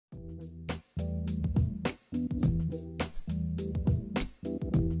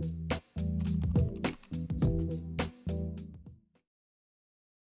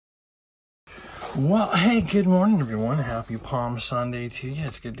Well, hey, good morning, everyone. Happy Palm Sunday to you.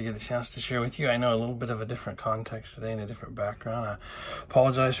 It's good to get a chance to share with you. I know a little bit of a different context today and a different background. I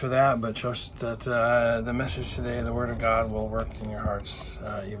apologize for that, but trust that the message today, the Word of God, will work in your hearts,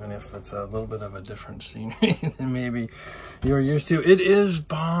 even if it's a little bit of a different scenery than maybe you're used to. It is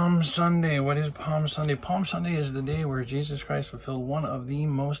Palm Sunday. What is Palm Sunday? Palm Sunday is the day where Jesus Christ fulfilled one of the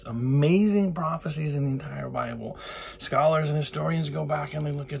most amazing prophecies in the entire Bible. Scholars and historians go back and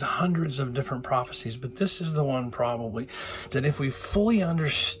they look at hundreds of different prophecies, but this is the one probably that if we fully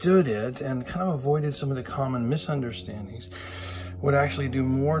understood it and kind of avoided some of the common misunderstandings, would actually do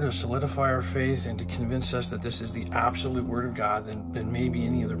more to solidify our faith and to convince us that this is the absolute Word of God than maybe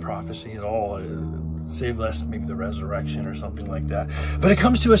any other prophecy at all, save less maybe the resurrection or something like that. But it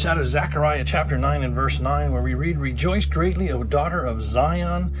comes to us out of Zechariah chapter 9 and verse 9, where we read, "Rejoice greatly, O daughter of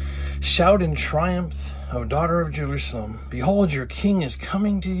Zion. Shout in triumph, O daughter of Jerusalem. Behold, your king is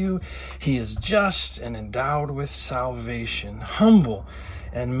coming to you. He is just and endowed with salvation, humble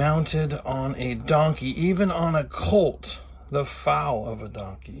and mounted on a donkey, even on a colt, the foal of a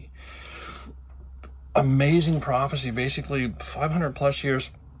donkey." Amazing prophecy. Basically 500 plus years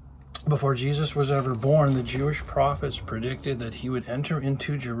before Jesus was ever born, the Jewish prophets predicted that he would enter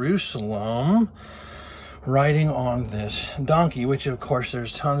into Jerusalem riding on this donkey, which of course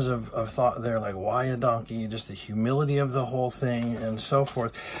there's tons of thought there, like why a donkey, just the humility of the whole thing and so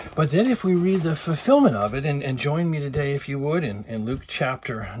forth. But then if we read the fulfillment of it, and join me today if you would in Luke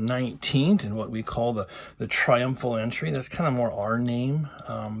chapter 19, in what we call the triumphal entry. That's kind of more our name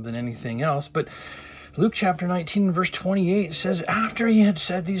than anything else. But Luke chapter 19, verse 28 says, "After he had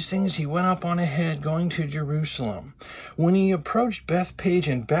said these things, he went up on ahead, going to Jerusalem. When he approached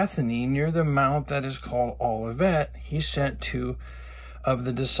Bethpage and Bethany, near the mount that is called Olivet, he sent two of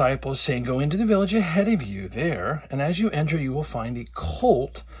the disciples, saying, 'Go into the village ahead of you there, and as you enter, you will find a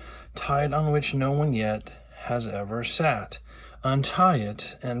colt tied on which no one yet has ever sat. Untie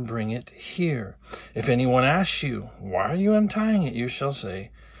it and bring it here. If anyone asks you, why are you untying it? You shall say,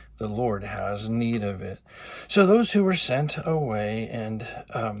 the Lord has need of it.' So those who were sent away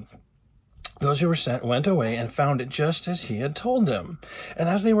went away and found it just as he had told them. And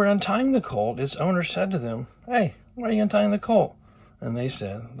as they were untying the colt, its owner said to them, 'Hey, why are you untying the colt?' And they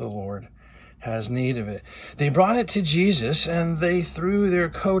said, 'The Lord has need of it.' They brought it to Jesus, and they threw their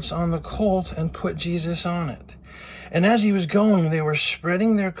coats on the colt and put Jesus on it. And as he was going, they were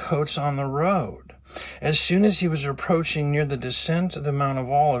spreading their coats on the road. As soon as he was approaching near the descent of the Mount of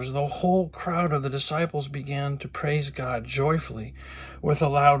Olives, the whole crowd of the disciples began to praise God joyfully with a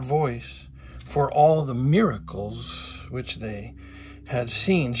loud voice for all the miracles which they had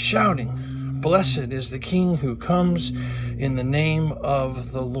seen, shouting, 'Blessed is the King who comes in the name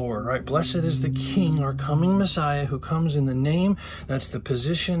of the Lord.'" Right? Blessed is the King, our coming Messiah, who comes in the name. That's the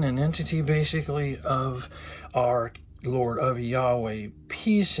position and entity, basically, of our Lord, of Yahweh.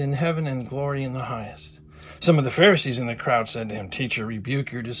 Peace in heaven and glory in the highest. Some of the Pharisees in the crowd said to him, "Teacher,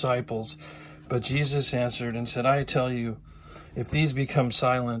 rebuke your disciples." But Jesus answered and said, "I tell you, if these become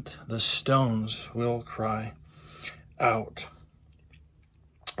silent, the stones will cry out."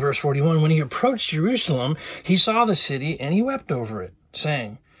 Verse 41, "When he approached Jerusalem, he saw the city and he wept over it,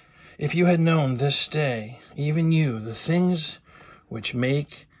 saying, 'If you had known this day, even you, the things which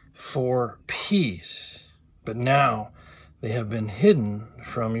make for peace, but now they have been hidden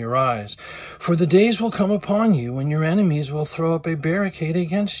from your eyes. For the days will come upon you when your enemies will throw up a barricade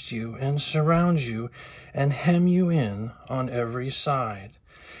against you and surround you and hem you in on every side.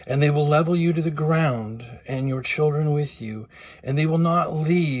 And they will level you to the ground and your children with you, and they will not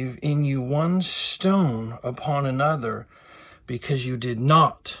leave in you one stone upon another, because you did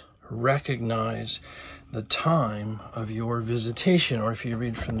not recognize the time of your visitation.'" Or if you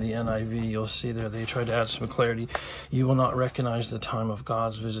read from the NIV, you'll see there they try to add some clarity. "You will not recognize the time of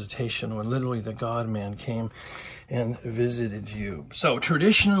God's visitation," when literally the God-man came and visited you. So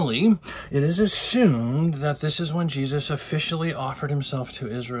traditionally, it is assumed that this is when Jesus officially offered himself to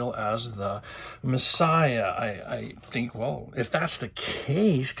Israel as the Messiah. I think, well, if that's the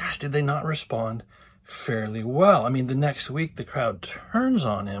case, gosh, did they not respond fairly well? I mean, the next week the crowd turns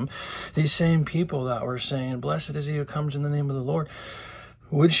on him. These same people that were saying, "Blessed is he who comes in the name of the Lord,"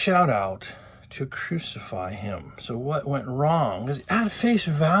 would shout out to crucify him. So what went wrong? Because at face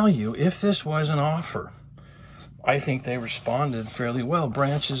value, if this was an offer, I think they responded fairly well,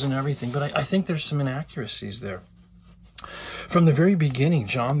 branches and everything, but I think there's some inaccuracies there. From the very beginning,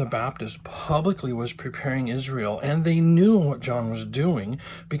 John the Baptist publicly was preparing Israel, and they knew what John was doing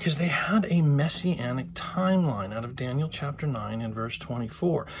because they had a messianic timeline out of Daniel chapter 9 and verse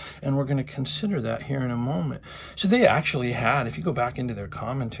 24. And we're going to consider that here in a moment. So they actually had, if you go back into their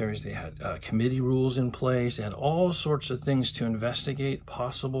commentaries, they had committee rules in place. They had all sorts of things to investigate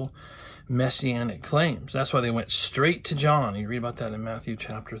possible messianic claims. That's why they went straight to John. You read about that in Matthew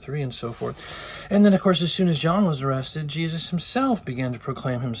chapter 3 and so forth. And then, of course, as soon as John was arrested, Jesus himself began to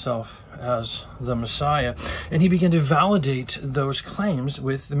proclaim himself as the Messiah. And he began to validate those claims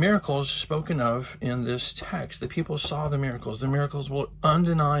with the miracles spoken of in this text. The people saw the miracles. The miracles were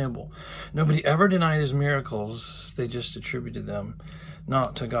undeniable. Nobody ever denied his miracles. They just attributed them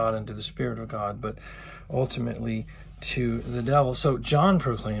not to God and to the Spirit of God, but ultimately to the devil. So John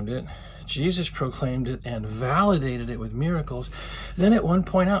proclaimed it. Jesus proclaimed it and validated it with miracles. Then at one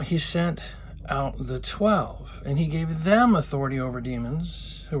point out, he sent out the 12, and he gave them authority over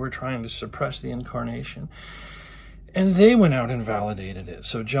demons who were trying to suppress the incarnation. And they went out and validated it.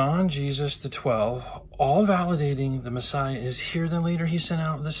 So John, Jesus, the 12, all validating the Messiah is here. Then later he sent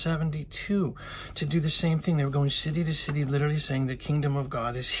out the 72 to do the same thing. They were going city to city, literally saying the kingdom of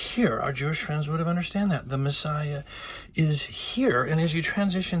God is here. Our Jewish friends would have understood that. The Messiah is here. And as you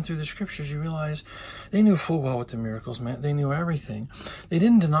transition through the scriptures, you realize they knew full well what the miracles meant. They knew everything. They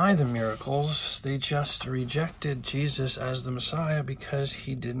didn't deny the miracles. They just rejected Jesus as the Messiah because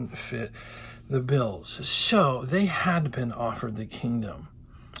he didn't fit the bills. So they had been offered the kingdom,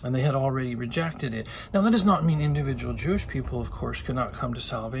 and they had already rejected it. Now, that does not mean individual Jewish people, of course, could not come to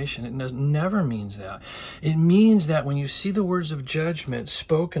salvation. It never means that. It means that when you see the words of judgment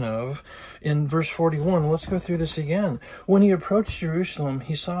spoken of in verse 41, let's go through this again. When he approached Jerusalem,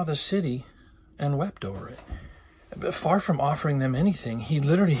 he saw the city and wept over it. But far from offering them anything,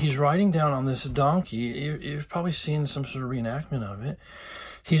 he's riding down on this donkey. You've probably seen some sort of reenactment of it.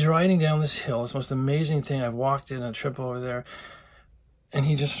 He's riding down this hill. It's the most amazing thing. I've walked in a trip over there, and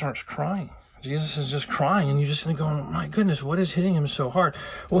he just starts crying. Jesus is just crying, and you're just going, my goodness, what is hitting him so hard?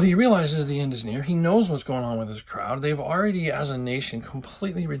 Well, he realizes the end is near. He knows what's going on with his crowd. They've already, as a nation,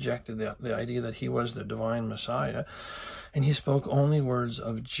 completely rejected the idea that he was the divine Messiah. And he spoke only words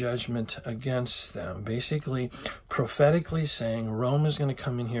of judgment against them, basically prophetically saying Rome is going to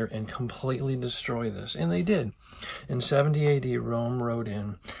come in here and completely destroy this. And they did. In 70 AD, Rome rode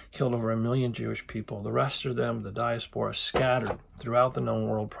in, killed over 1 million Jewish people. The rest of them, the diaspora, scattered throughout the known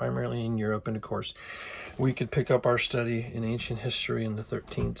world, primarily in Europe. And of course, we could pick up our study in ancient history in the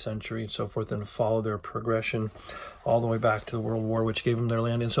 13th century and so forth and follow their progression all the way back to the World War, which gave them their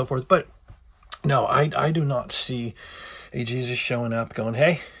land and so forth. But no, I do not see a Jesus showing up going,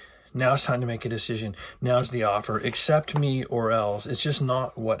 hey, now it's time to make a decision. Now's the offer. Accept me or else. It's just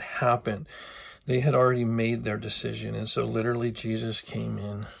not what happened. They had already made their decision. And so literally Jesus came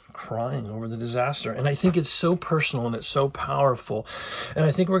in crying over the disaster. And I think it's so personal and it's so powerful. And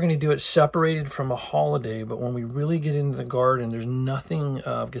I think we're going to do it separated from a holiday. But when we really get into the garden, there's nothing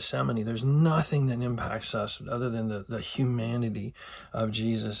of Gethsemane. There's nothing that impacts us other than the humanity of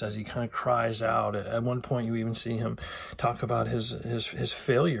Jesus as he kind of cries out. At one point, you even see him talk about his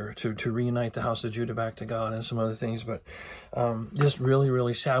failure to reunite the house of Judah back to God and some other things. But just really,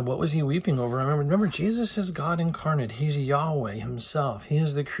 really sad. What was he weeping over? Remember, Jesus is God incarnate. He's Yahweh himself. He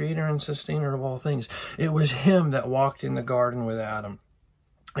is the creator and sustainer of all things. It was him that walked in the garden with Adam.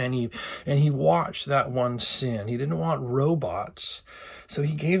 And he watched that one sin. He didn't want robots. So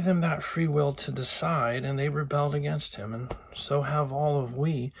he gave them that free will to decide, and they rebelled against him. And so have all of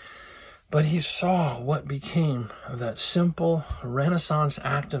we. But he saw what became of that simple Renaissance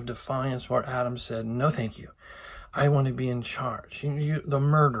act of defiance where Adam said, no, thank you. I want to be in charge. The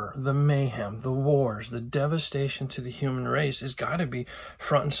murder, the mayhem, the wars, the devastation to the human race has got to be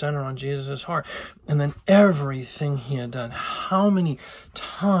front and center on Jesus' heart. And then everything he had done, how many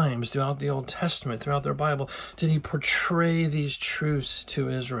times throughout the Old Testament, throughout their Bible, did he portray these truths to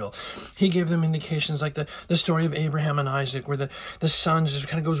Israel? He gave them indications like the story of Abraham and Isaac, where the son just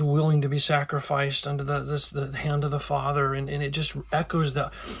kind of goes willing to be sacrificed under the hand of the father. And it just echoes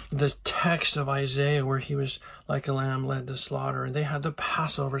the text of Isaiah where he was like a lamb led to slaughter. And they had the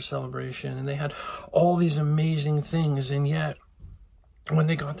Passover celebration, and they had all these amazing things. And yet, when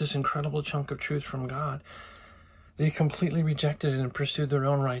they got this incredible chunk of truth from God, they completely rejected it and pursued their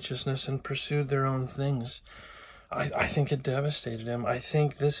own righteousness and pursued their own things. I think it devastated him. I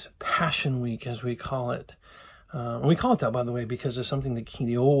think this Passion Week, as we call it, We call it that, by the way, because it's something that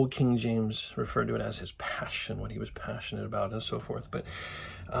the old King James referred to it as his passion, what he was passionate about and so forth. But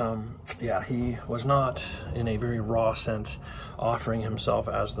yeah, he was not, in a very raw sense, offering himself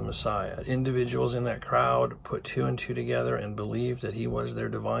as the Messiah. Individuals in that crowd put 2 and 2 together and believed that he was their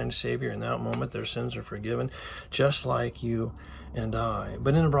divine Savior. In that moment, their sins are forgiven, just like you and I.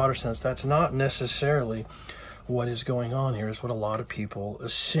 But in a broader sense, that's not necessarily what is going on here. Is what a lot of people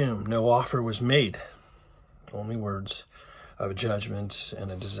assume. No offer was made. Only words of judgment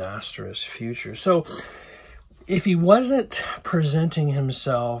and a disastrous future. So if he wasn't presenting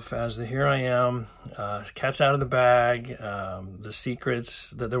himself as the here I am, cat's out of the bag, the secrets,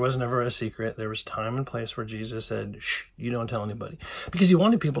 that there was never a secret. There was time and place where Jesus said, shh, you don't tell anybody. Because he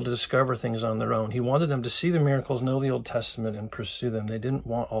wanted people to discover things on their own. He wanted them to see the miracles, know the Old Testament, and pursue them. They didn't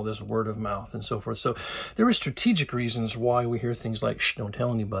want all this word of mouth and so forth. So there were strategic reasons why we hear things like, shh, don't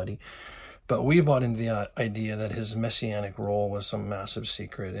tell anybody. But we bought into the idea that his messianic role was some massive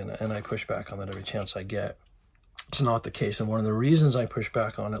secret, and I push back on that every chance I get. It's not the case, and one of the reasons I push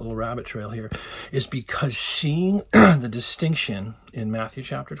back on that little rabbit trail here is because seeing the distinction in Matthew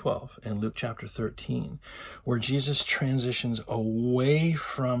chapter 12 and Luke chapter 13, where Jesus transitions away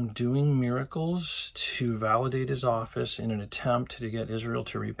from doing miracles to validate his office in an attempt to get Israel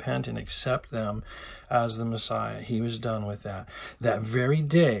to repent and accept them as the Messiah. He was done with that. That very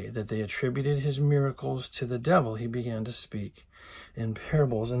day that they attributed his miracles to the devil, he began to speak in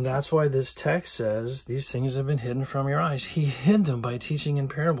parables. And that's why this text says, these things have been hidden from your eyes. He hid them by teaching in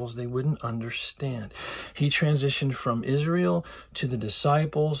parables they wouldn't understand. He transitioned from Israel to the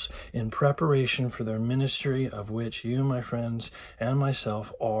disciples in preparation for their ministry, of which you, my friends, and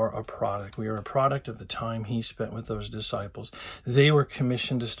myself are a product. We are a product of the time he spent with those disciples. They were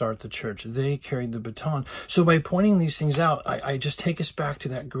commissioned to start the church. They carried the baton. So by pointing these things out, I just take us back to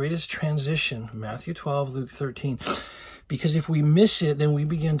that greatest transition, Matthew 12, Luke 13. Because if we miss it, then we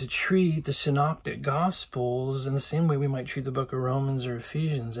begin to treat the synoptic gospels in the same way we might treat the book of Romans or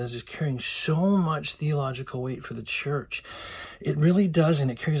Ephesians, as is carrying so much theological weight for the church. It really does, and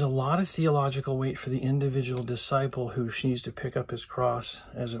it carries a lot of theological weight for the individual disciple who needs to pick up his cross,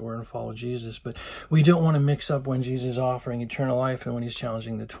 as it were, and follow Jesus. But we don't want to mix up when Jesus is offering eternal life and when he's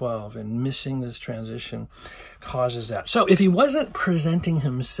challenging the 12, and missing this transition causes that. So if he wasn't presenting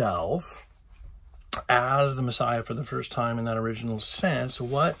himself as the Messiah for the first time in that original sense,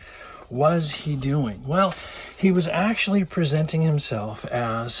 what was he doing? Well, he was actually presenting himself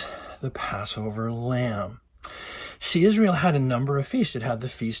as the Passover lamb. See, Israel had a number of feasts. It had the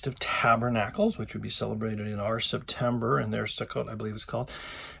Feast of Tabernacles, which would be celebrated in our September, and their Sukkot, I believe it's called.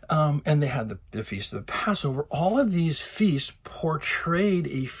 And they had the Feast of the Passover. All of these feasts portrayed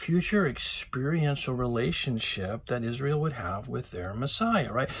a future experiential relationship that Israel would have with their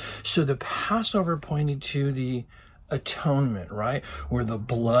Messiah, right? So the Passover pointed to the atonement, right? Where the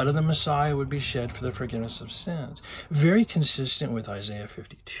blood of the Messiah would be shed for the forgiveness of sins. Very consistent with Isaiah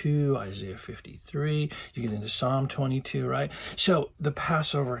 52, Isaiah 53. You get into Psalm 22, right? So the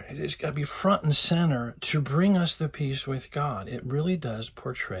Passover, it's got to be front and center to bring us the peace with God. It really does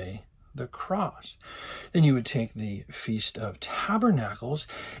portray the cross. Then you would take the Feast of Tabernacles,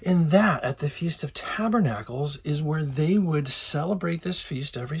 and that at the Feast of Tabernacles is where they would celebrate this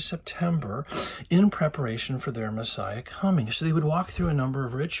feast every September in preparation for their Messiah coming. So they would walk through a number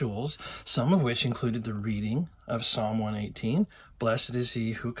of rituals, some of which included the reading of Psalm 118, blessed is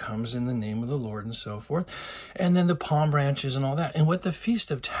he who comes in the name of the Lord, and so forth. And then the palm branches and all that. And what the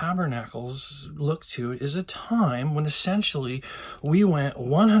Feast of Tabernacles looked to is a time when essentially we went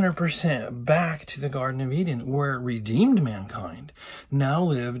 100% back to the Garden of Eden, where redeemed mankind now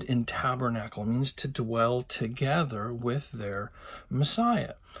lived in tabernacle, means to dwell together with their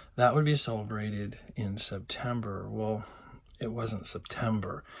Messiah. That would be celebrated in September. Well, it wasn't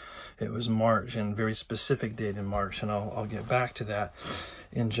September. It was March, and a very specific date in March, and I'll get back to that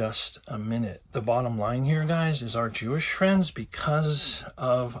in just a minute. The bottom line here, guys, is our Jewish friends, because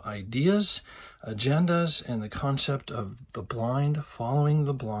of ideas, agendas, and the concept of the blind following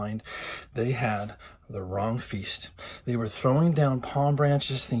the blind, they had the wrong feast. They were throwing down palm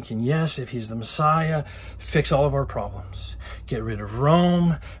branches thinking, yes, if he's the Messiah, fix all of our problems. Get rid of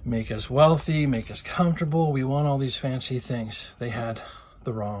Rome, make us wealthy, make us comfortable. We want all these fancy things. They had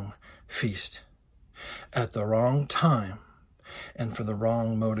the wrong feast at the wrong time and for the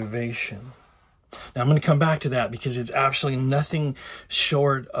wrong motivation. Now I'm going to come back to that, because it's absolutely nothing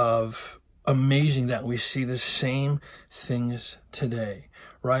short of amazing that we see the same things today.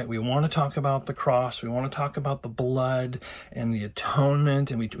 right? We want to talk about the cross. We want to talk about the blood and the atonement.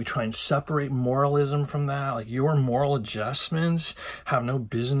 And we try and separate moralism from that. Like, your moral adjustments have no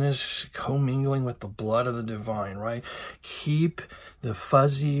business commingling with the blood of the divine, right? Keep the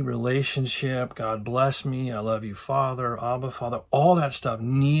fuzzy relationship, God bless me, I love you, Father, Abba, Father, all that stuff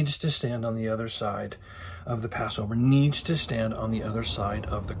needs to stand on the other side of the Passover, needs to stand on the other side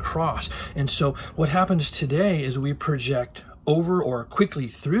of the cross. And so what happens today is we project over or quickly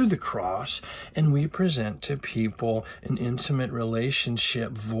through the cross, and we present to people an intimate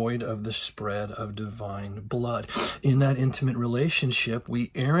relationship void of the spread of divine blood. In that intimate relationship,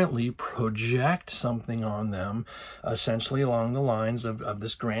 we errantly project something on them, essentially along the lines of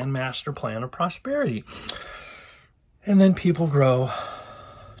this grand master plan of prosperity. And then people grow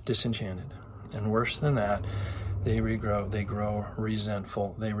disenchanted. And worse than that, they grow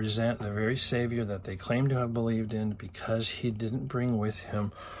resentful. They resent the very Savior that they claim to have believed in because he didn't bring with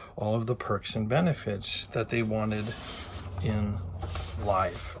him all of the perks and benefits that they wanted in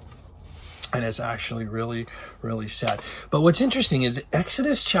life. And it's actually really, really sad. But what's interesting is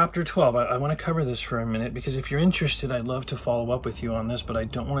Exodus chapter 12. I want to cover this for a minute because if you're interested, I'd love to follow up with you on this, but I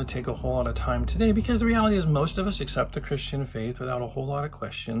don't want to take a whole lot of time today because the reality is most of us accept the Christian faith without a whole lot of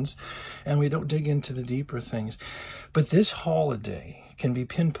questions, and we don't dig into the deeper things. But this holiday can be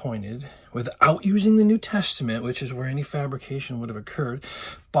pinpointed without using the New Testament, which is where any fabrication would have occurred,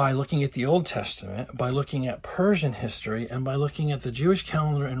 by looking at the Old Testament, by looking at Persian history, and by looking at the Jewish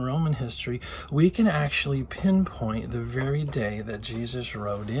calendar and Roman history. We can actually pinpoint the very day that Jesus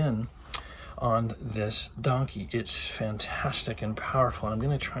rode in on this donkey. It's fantastic and powerful. I'm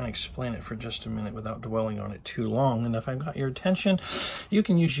going to try and explain it for just a minute without dwelling on it too long. And if I've got your attention, you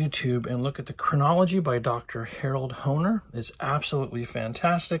can use YouTube and look at the chronology by Dr. Harold Honer. It's absolutely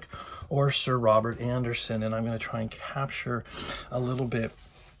fantastic. Or Sir Robert Anderson. And I'm going to try and capture a little bit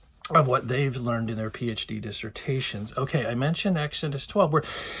of what they've learned in their PhD dissertations. Okay, I mentioned Exodus 12, where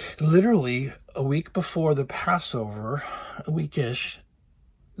literally a week before the Passover, a weekish,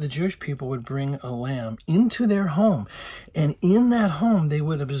 the Jewish people would bring a lamb into their home, and in that home they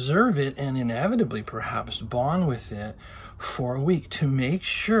would observe it and inevitably perhaps bond with it for a week to make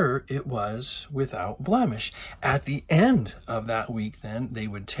sure it was without blemish. At the end of that week, then, they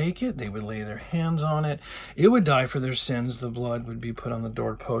would take it, they would lay their hands on it, it would die for their sins, the blood would be put on the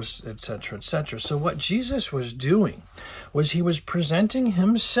doorposts, etc., etc. So what Jesus was doing was he was presenting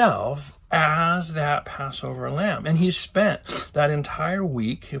himself as that Passover lamb. And he spent that entire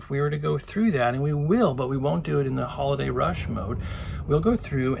week, if we were to go through that, and we will, but we won't do it in the holiday rush mode, we'll go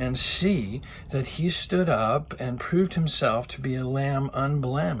through and see that he stood up and proved himself to be a lamb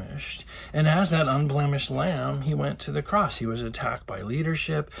unblemished. And as that unblemished lamb, he went to the cross. He was attacked by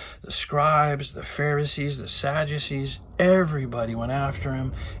leadership, the scribes, the Pharisees, the Sadducees. Everybody went after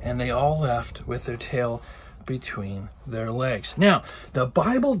him, and they all left with their tail between their legs. Now, the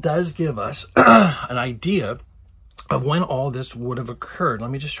Bible does give us an idea of when all this would have occurred.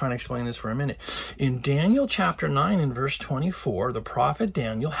 Let me just try and explain this for a minute. In Daniel chapter 9 and verse 24, the prophet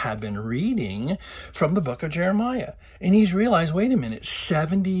Daniel had been reading from the book of Jeremiah. And he's realized, wait a minute,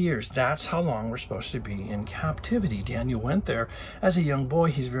 70 years, that's how long we're supposed to be in captivity. Daniel went there as a young boy.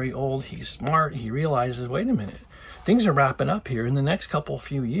 He's very old. He's smart. He realizes, wait a minute, things are wrapping up here. In the next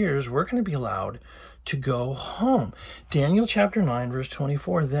few years, we're going to be allowed to go home. Daniel chapter 9 verse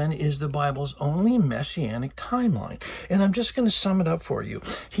 24 then is the Bible's only messianic timeline. And I'm just going to sum it up for you.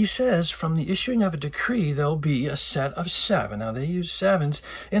 He says, from the issuing of a decree, there'll be a set of 7. Now they use sevens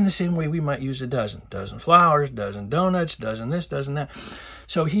in the same way we might use a dozen. Dozen flowers, dozen donuts, dozen this, dozen that.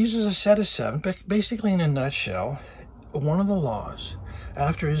 So he uses a set of 7. But basically, in a nutshell, one of the laws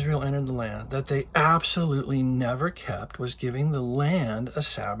after Israel entered the land that they absolutely never kept was giving the land a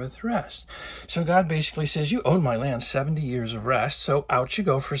Sabbath rest. So God basically says, you owed my land 70 years of rest, so out you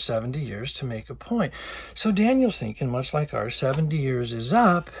go for 70 years to make a point. So Daniel's thinking, much like ours, 70 years is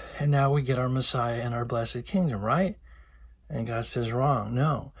up, and now we get our Messiah and our blessed kingdom, right? And God says, wrong.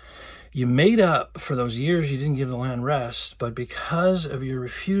 No. You made up for those years you didn't give the land rest, but because of your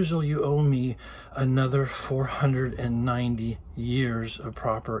refusal, you owe me another 490 years of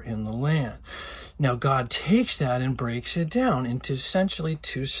proper in the land. Now, God takes that and breaks it down into essentially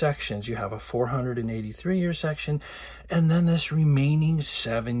 2 sections. You have a 483-year section, and then this remaining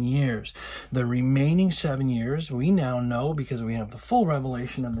 7 years. The remaining 7 years, we now know, because we have the full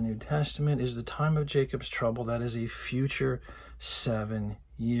revelation of the New Testament, is the time of Jacob's trouble. That is a future 7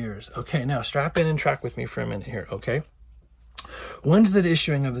 years. Okay, now strap in and track with me for a minute here, okay? When's the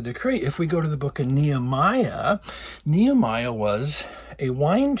issuing of the decree? If we go to the book of Nehemiah, Nehemiah was a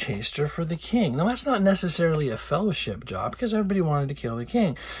wine taster for the king. Now, that's not necessarily a fellowship job because everybody wanted to kill the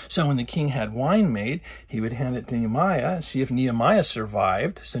king. So when the king had wine made, he would hand it to Nehemiah and see if Nehemiah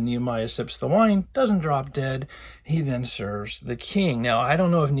survived. So Nehemiah sips the wine, doesn't drop dead. He then serves the king. Now, I don't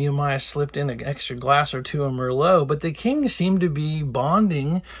know if Nehemiah slipped in an extra glass or two of Merlot, but the king seemed to be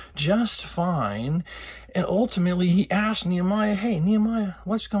bonding just fine. And ultimately, he asked Nehemiah, hey, Nehemiah,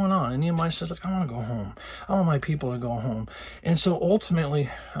 what's going on? And Nehemiah says, I want to go home. I want my people to go home. And so ultimately,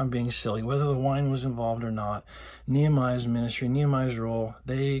 I'm being silly, whether the wine was involved or not, Nehemiah's ministry, Nehemiah's role,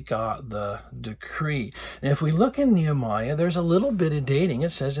 they got the decree. And if we look in Nehemiah, there's a little bit of dating.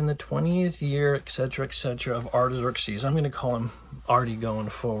 It says in the 20th year, etc., of Artaxerxes. I'm going to call him Artie going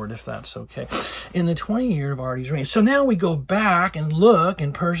forward, if that's okay. In the 20th year of Artie's reign. So now we go back and look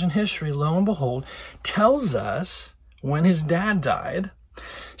in Persian history, lo and behold, tells us when his dad died.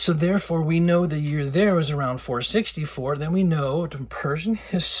 So therefore, we know the year there was around 464. Then we know in Persian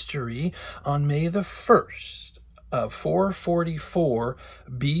history on May the 1st, 444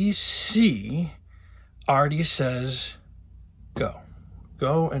 BC, Artie says, go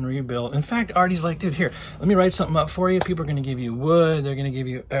and rebuild. In fact, Artie's like, dude, here, let me write something up for you. People are going to give you wood. They're going to give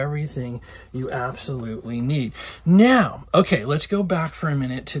you everything you absolutely need. Now, okay, let's go back for a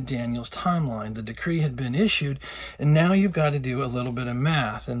minute to Daniel's timeline. The decree had been issued, and now you've got to do a little bit of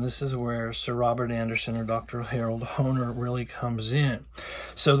math. And this is where Sir Robert Anderson or Dr. Harold Hoehner really comes in.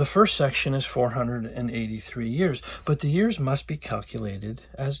 So the first section is 483 years, but the years must be calculated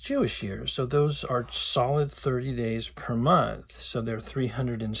as Jewish years. So those are solid 30 days per month. So they're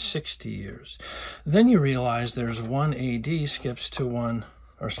 360 years. Then you realize there's 1 AD skips to 1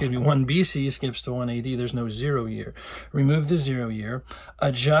 BC skips to 1 AD. There's no 0 year. Remove the 0 year,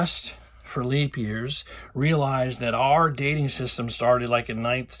 adjust for leap years, realize that our dating system started like in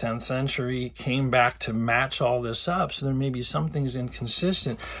 9th, 10th century, came back to match all this up. So there may be some things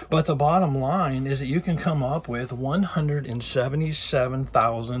inconsistent. But the bottom line is that you can come up with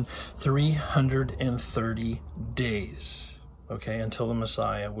 177,330 days. Okay, until the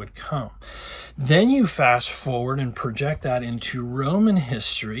Messiah would come. Then you fast forward and project that into Roman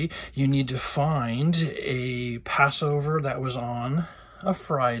history. You need to find a Passover that was on a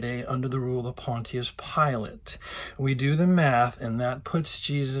Friday under the rule of Pontius Pilate. We do the math, and that puts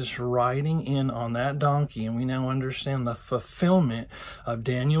Jesus riding in on that donkey, and we now understand the fulfillment of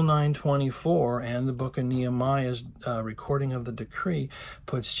Daniel 9:24 and the book of Nehemiah's recording of the decree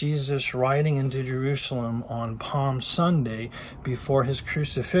puts Jesus riding into Jerusalem on Palm Sunday before his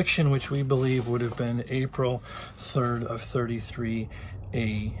crucifixion, which we believe would have been April 3rd of 33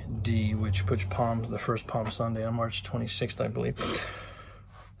 AD, which puts the first Palm Sunday on March 26th, I believe.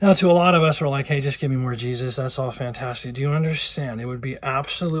 Now, to a lot of us, we're like, hey, just give me more Jesus. That's all fantastic. Do you understand? It would be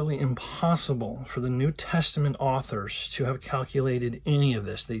absolutely impossible for the New Testament authors to have calculated any of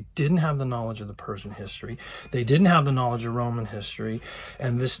this. They didn't have the knowledge of the Persian history. They didn't have the knowledge of Roman history.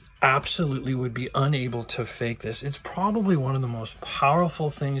 And this absolutely would be unable to fake this. It's probably one of the most powerful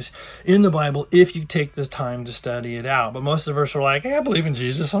things in the Bible if you take the time to study it out. But most of us are like, hey, I believe in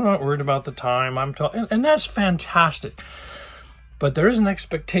Jesus. I'm not worried about the time. And that's fantastic. But there is an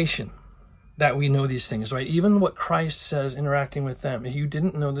expectation that we know these things, right? Even what Christ says interacting with them, you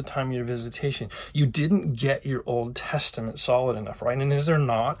didn't know the time of your visitation. You didn't get your Old Testament solid enough, right? And is there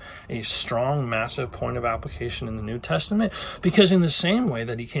not a strong, massive point of application in the New Testament? Because in the same way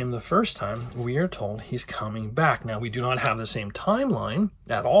that he came the first time, we are told he's coming back. Now, we do not have the same timeline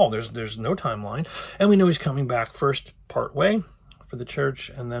at all. There's no timeline. And we know he's coming back first part way for the church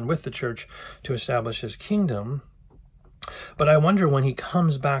and then with the church to establish his kingdom. But I wonder when he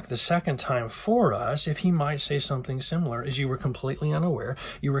comes back the second time for us, if he might say something similar, as you were completely unaware,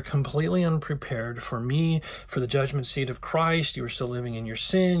 you were completely unprepared for me, for the judgment seat of Christ, you were still living in your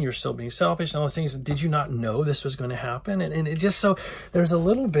sin, you're still being selfish, and all those things. Did you not know this was going to happen? And it just so, there's a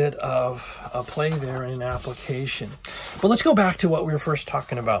little bit of a play there in application. But let's go back to what we were first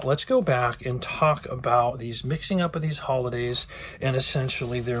talking about. Let's go back and talk about these mixing up of these holidays and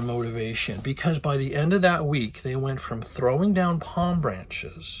essentially their motivation. Because by the end of that week, they went from throwing down palm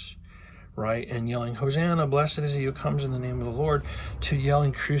branches, right, and yelling, Hosanna, blessed is he who comes in the name of the Lord, to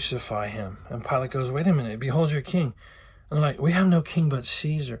yelling, crucify him. And Pilate goes, wait a minute, behold your king. And they're like, we have no king but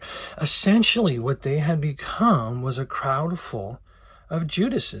Caesar. Essentially, what they had become was a crowd full of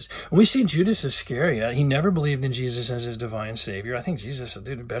Judas's. When we see Judas Iscariot, he never believed in Jesus as his divine savior. I think Jesus would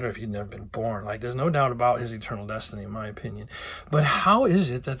do better if he'd never been born. Like, there's no doubt about his eternal destiny, in my opinion. But how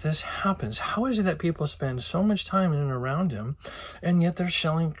is it that this happens? How is it that people spend so much time in and around him, and yet they're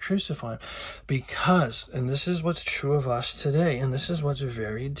selling crucify him? Because, and this is what's true of us today, and this is what's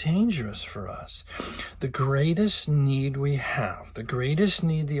very dangerous for us. The greatest need we have, the greatest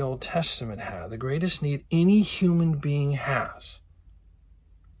need the Old Testament had, the greatest need any human being has,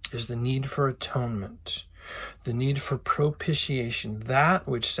 is the need for atonement, the need for propitiation, that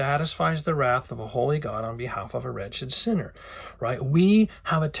which satisfies the wrath of a holy God on behalf of a wretched sinner, right? We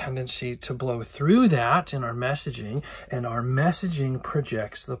have a tendency to blow through that in our messaging, and our messaging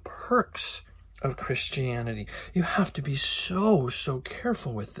projects the perks of Christianity. You have to be so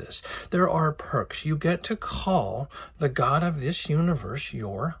careful with this. There are perks. You get to call the God of this universe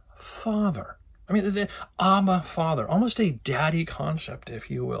your Father. I mean, the Abba Father, almost a daddy concept, if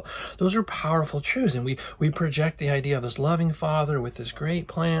you will. Those are powerful truths, and we project the idea of this loving Father with this great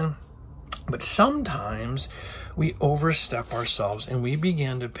plan. But sometimes we overstep ourselves and we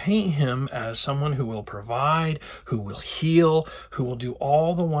begin to paint him as someone who will provide, who will heal, who will do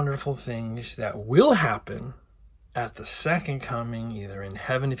all the wonderful things that will happen at the second coming, either in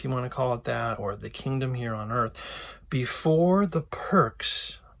heaven, if you want to call it that, or the kingdom here on earth, before the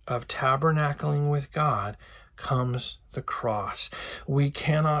perks of tabernacling with God comes the cross. We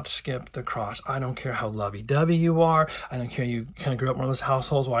cannot skip the cross. I don't care how lovey-dovey you are. I don't care you kind of grew up in one of those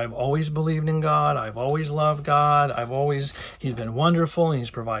households where I've always believed in God. I've always loved God. He's been wonderful, and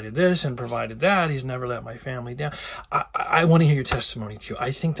he's provided this and provided that. He's never let my family down. I want to hear your testimony too.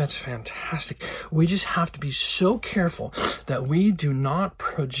 I think that's fantastic. We just have to be so careful that we do not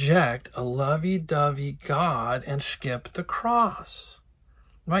project a lovey-dovey God and skip the cross.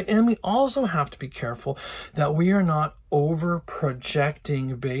 Right? And we also have to be careful that we are not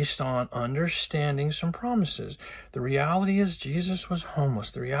over-projecting based on understanding some promises. The reality is Jesus was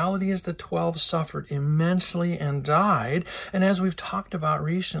homeless. The reality is the 12 suffered immensely and died. And as we've talked about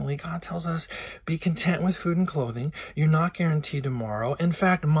recently, God tells us, be content with food and clothing. You're not guaranteed tomorrow. In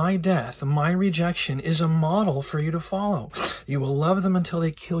fact, my death, my rejection is a model for you to follow. You will love them until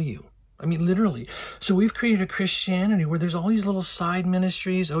they kill you. I mean, literally. So we've created a Christianity where there's all these little side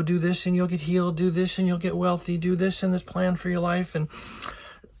ministries. Oh, do this and you'll get healed. Do this and you'll get wealthy. Do this and this plan for your life. And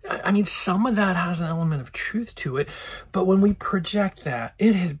I mean, some of that has an element of truth to it. But when we project that,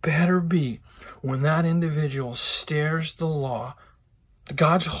 it had better be when that individual stares the law,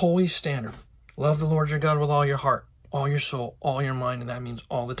 God's holy standard. Love the Lord your God with all your heart, all your soul, all your mind, and that means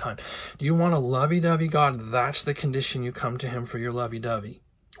all the time. Do you want a lovey-dovey God? That's the condition you come to him for your lovey-dovey.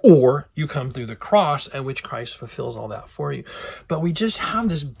 Or you come through the cross, at which Christ fulfills all that for you. But we just have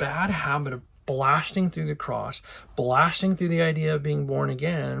this bad habit of blasting through the cross, blasting through the idea of being born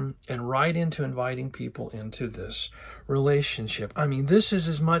again, and right into inviting people into this relationship. I mean, this is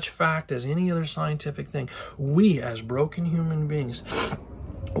as much fact as any other scientific thing. We, as broken human beings,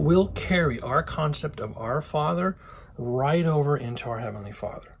 will carry our concept of our Father right over into our Heavenly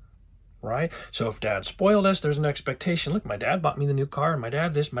Father. Right? So if Dad spoiled us, there's an expectation. Look, my dad bought me the new car, my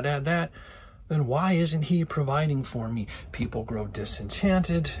dad this, my dad that. Then why isn't he providing for me? People grow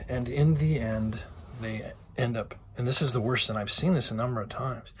disenchanted, and in the end, they end up, and this is the worst, and I've seen this a number of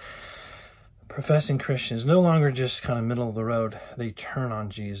times, professing Christians no longer just kind of middle of the road. They turn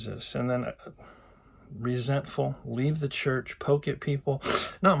on Jesus, and then resentful, leave the church, poke at people.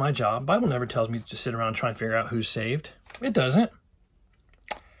 Not my job. Bible never tells me to sit around and try and figure out who's saved. It doesn't.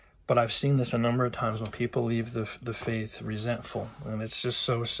 But I've seen this a number of times when people leave the faith resentful, and it's just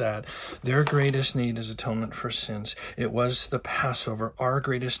so sad. Their greatest need is atonement for sins. It was the Passover. Our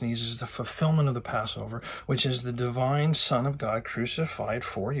greatest need is the fulfillment of the Passover, which is the divine Son of God crucified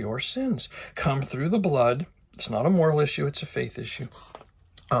for your sins. Come through the blood. It's not a moral issue, it's a faith issue.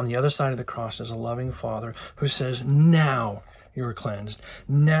 On the other side of the cross is a loving Father who says, now you're cleansed.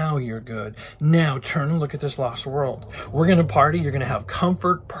 Now you're good. Now turn and look at this lost world. We're going to party. You're going to have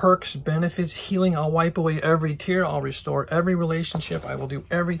comfort, perks, benefits, healing. I'll wipe away every tear. I'll restore every relationship. I will do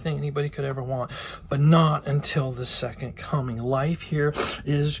everything anybody could ever want, but not until the second coming. Life here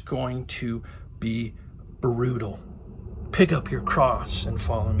is going to be brutal. Pick up your cross and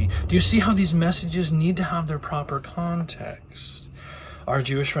follow me. Do you see how these messages need to have their proper context? Our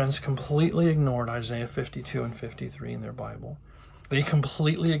Jewish friends completely ignored Isaiah 52 and 53 in their Bible. They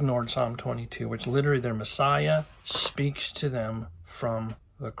completely ignored Psalm 22, which literally their Messiah speaks to them from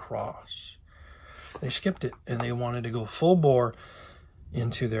the cross. They skipped it, and they wanted to go full bore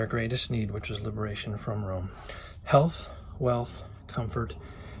into their greatest need, which was liberation from Rome. Health, wealth, comfort,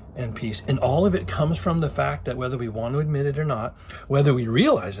 and peace. And all of it comes from the fact that whether we want to admit it or not, whether we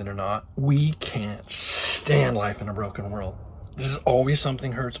realize it or not, we can't stand life in a broken world. This is always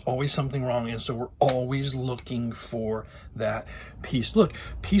something hurts, always something wrong. And so we're always looking for that peace. Look,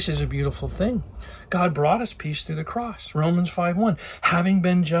 peace is a beautiful thing. God brought us peace through the cross. Romans 5:1, having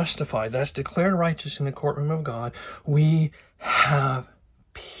been justified, that's declared righteous in the courtroom of God, we have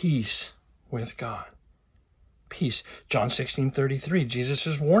peace with God. Peace. John 16:33, Jesus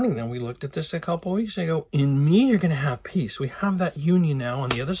is warning them. We looked at this a couple weeks ago. In me, you're going to have peace. We have that union now on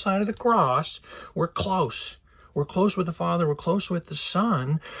the other side of the cross. We're close. We're close with the Father. We're close with the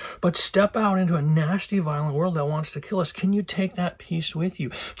Son. But step out into a nasty, violent world that wants to kill us. Can you take that peace with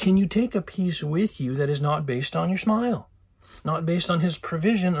you? Can you take a peace with you that is not based on your smile? Not based on his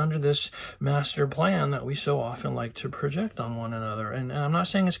provision under this master plan that we so often like to project on one another. And I'm not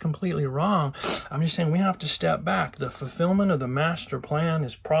saying it's completely wrong. I'm just saying we have to step back. The fulfillment of the master plan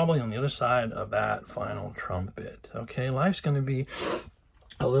is probably on the other side of that final trumpet. Okay, life's going to be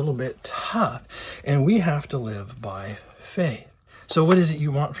a little bit tough, and we have to live by faith. So what is it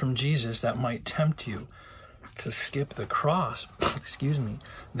you want from Jesus that might tempt you to skip the cross? Excuse me.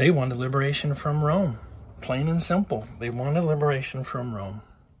 They wanted liberation from Rome. Plain and simple. They wanted liberation from Rome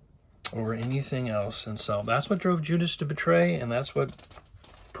over anything else. And so that's what drove Judas to betray, and that's what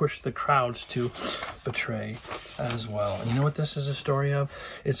pushed the crowds to betray as well. And you know what this is a story of?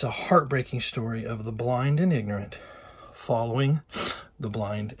 It's a heartbreaking story of the blind and ignorant following the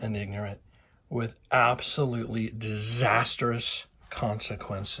blind and ignorant with absolutely disastrous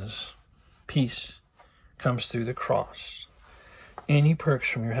consequences. Peace comes through the cross. Any perks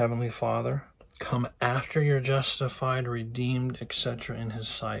from your Heavenly Father come after you're justified, redeemed, etc. in his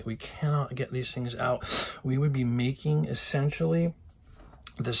sight. We cannot get these things out. We would be making essentially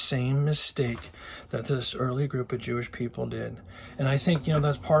the same mistake that this early group of Jewish people did. And I think,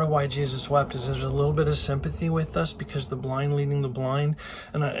 that's part of why Jesus wept, is there's a little bit of sympathy with us because the blind leading the blind.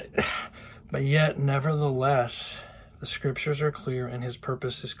 But yet, nevertheless, the scriptures are clear and his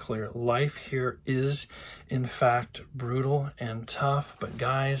purpose is clear. Life here is, in fact, brutal and tough. But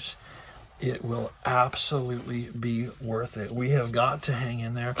guys, it will absolutely be worth it. We have got to hang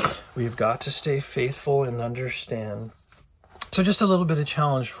in there. We have got to stay faithful and understand. So just a little bit of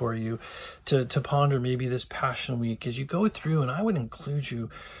challenge for you to ponder maybe this Passion Week as you go through, and I would encourage you,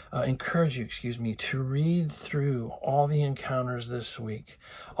 to read through all the encounters this week,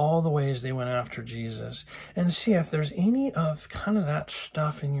 all the ways they went after Jesus, and see if there's any of kind of that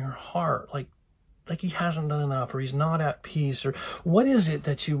stuff in your heart, like he hasn't done enough, or he's not at peace, or what is it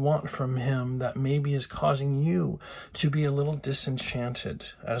that you want from him that maybe is causing you to be a little disenchanted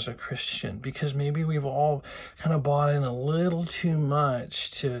as a Christian? Because maybe we've all kind of bought in a little too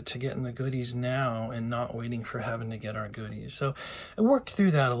much to getting the goodies now and not waiting for heaven to get our goodies. So work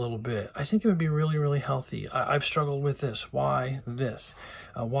through that a little bit. I think it would be really, really healthy. I've struggled with this. Why this?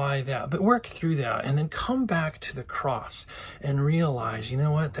 Why that? But work through that and then come back to the cross and realize, you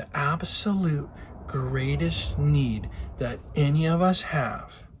know what? The absolute greatest need that any of us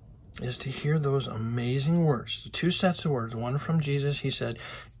have is to hear those amazing words, the two sets of words, one from Jesus. He said,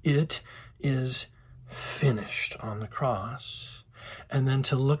 "It is finished," on the cross. And then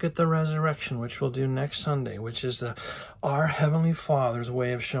to look at the resurrection, which we'll do next Sunday, which is our Heavenly Father's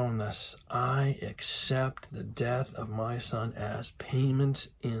way of showing us, I accept the death of my Son as payment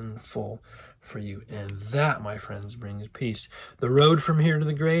in full for you. And that, my friends, brings peace. The road from here to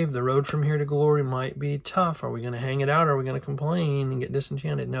the grave, the road from here to glory might be tough. Are we going to hang it out? Or are we going to complain and get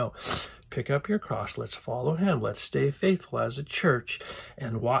disenchanted? No. Pick up your cross. Let's follow him. Let's stay faithful as a church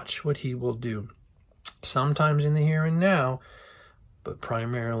and watch what he will do. Sometimes in the here and now, but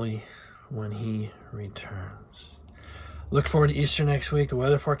primarily when he returns. Look forward to Easter next week. The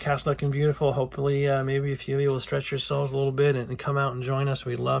weather forecast looking beautiful. Hopefully, maybe a few of you will stretch yourselves a little bit and come out and join us.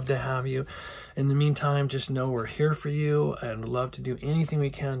 We'd love to have you. In the meantime, just know we're here for you and would love to do anything we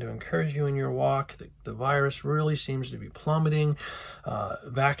can to encourage you in your walk. The virus really seems to be plummeting.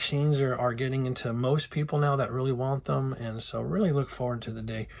 Vaccines are getting into most people now that really want them. And so really look forward to the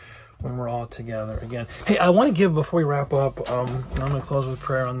day when we're all together again. Hey, I want to give, before we wrap up, I'm going to close with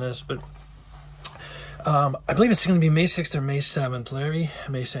prayer on this, but I believe it's going to be May 6th or May 7th. Larry,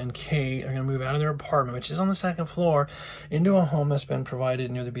 Mesa, and Kate are going to move out of their apartment, which is on the second floor, into a home that's been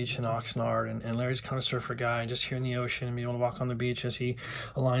provided near the beach in Oxnard. And Larry's kind of a surfer guy, just here in the ocean, and being able to walk on the beach as he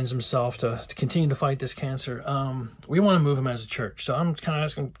aligns himself to continue to fight this cancer. We want to move him as a church. So I'm kind of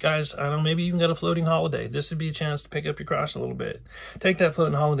asking, guys, I don't know, maybe you can get a floating holiday. This would be a chance to pick up your cross a little bit. Take that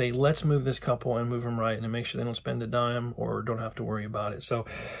floating holiday. Let's move this couple and move them right and make sure they don't spend a dime or don't have to worry about it. So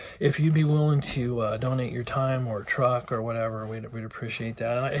if you'd be willing to donate donate your time or a truck or whatever, we'd appreciate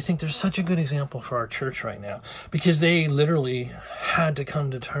that. And I think there's such a good example for our church right now, because they literally had to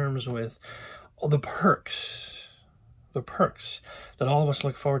come to terms with all the perks that all of us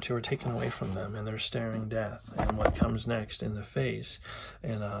look forward to are taken away from them, and they're staring death and what comes next in the face.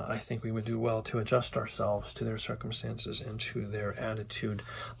 And I think we would do well to adjust ourselves to their circumstances and to their attitude,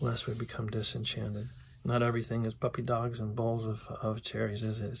 lest we become disenchanted. Not everything is puppy dogs and bowls of cherries,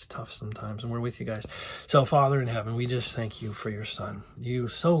 is it? It's tough sometimes, and we're with you guys. So, Father in heaven, we just thank you for your Son. You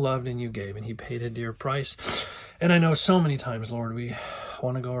so loved and you gave, and he paid a dear price. And I know so many times, Lord, we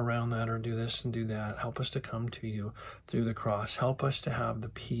want to go around that or do this and do that. Help us to come to you through the cross. Help us to have the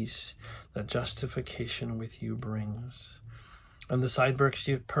peace that justification with you brings. And the side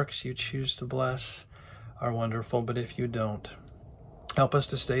perks you choose to bless are wonderful, but if you don't, help us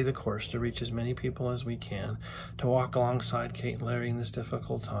to stay the course, to reach as many people as we can, to walk alongside Kate and Larry in this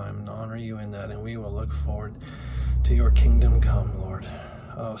difficult time and honor you in that. And we will look forward to your kingdom come, Lord.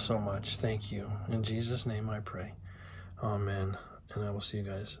 Oh, so much. Thank you. In Jesus' name I pray. Amen. And I will see you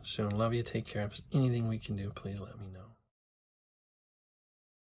guys soon. Love you. Take care. If there's anything we can do, please let me know.